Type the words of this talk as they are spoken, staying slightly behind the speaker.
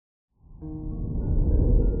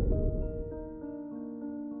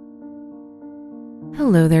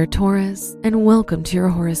Hello there, Taurus, and welcome to your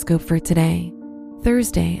horoscope for today,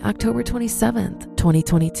 Thursday, October 27th,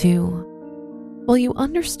 2022. While you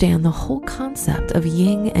understand the whole concept of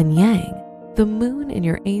yin and yang, the moon in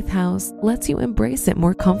your 8th house lets you embrace it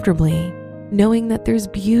more comfortably, knowing that there's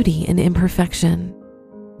beauty in imperfection.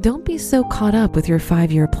 Don't be so caught up with your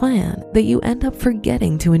 5-year plan that you end up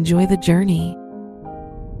forgetting to enjoy the journey.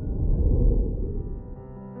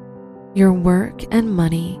 Your work and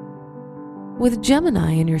money. With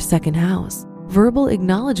Gemini in your 2nd house, verbal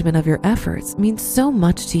acknowledgement of your efforts means so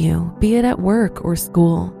much to you, be it at work or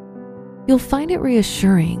school. You'll find it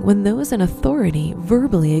reassuring when those in authority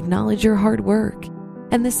verbally acknowledge your hard work,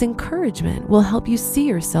 and this encouragement will help you see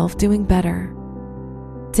yourself doing better.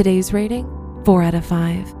 Today's rating, 4 out of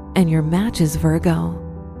 5, and your match is Virgo.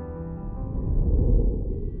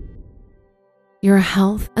 Your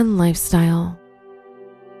health and lifestyle.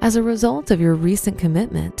 As a result of your recent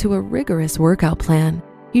commitment to a rigorous workout plan,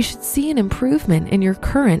 you should see an improvement in your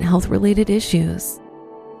current health-related issues.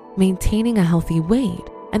 Maintaining a healthy weight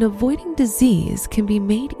and avoiding disease can be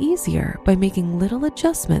made easier by making little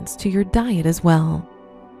adjustments to your diet as well.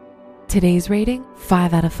 Today's rating,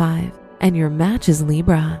 5 out of 5, and your match is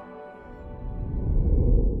Libra.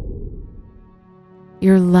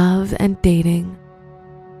 Your love and dating.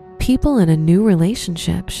 People in a new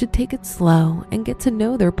relationship should take it slow and get to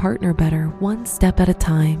know their partner better one step at a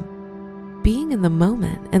time. Being in the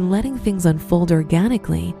moment and letting things unfold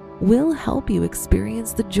organically will help you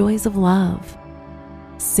experience the joys of love.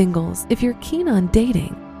 Singles, if you're keen on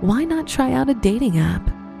dating, why not try out a dating app?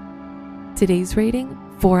 Today's rating,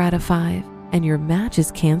 4 out of 5, and your match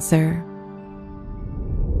is Cancer.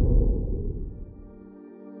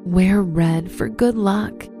 Wear red for good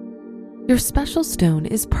luck. Your special stone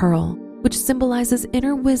is pearl, which symbolizes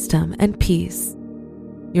inner wisdom and peace.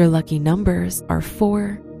 Your lucky numbers are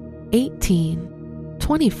 4, 18,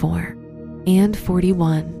 24, and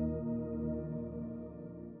 41.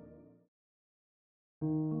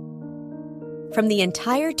 From the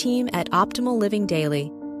entire team at Optimal Living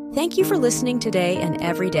Daily, thank you for listening today and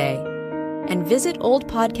every day. And visit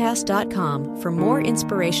oldpodcast.com for more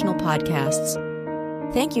inspirational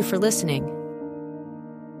podcasts. Thank you for listening.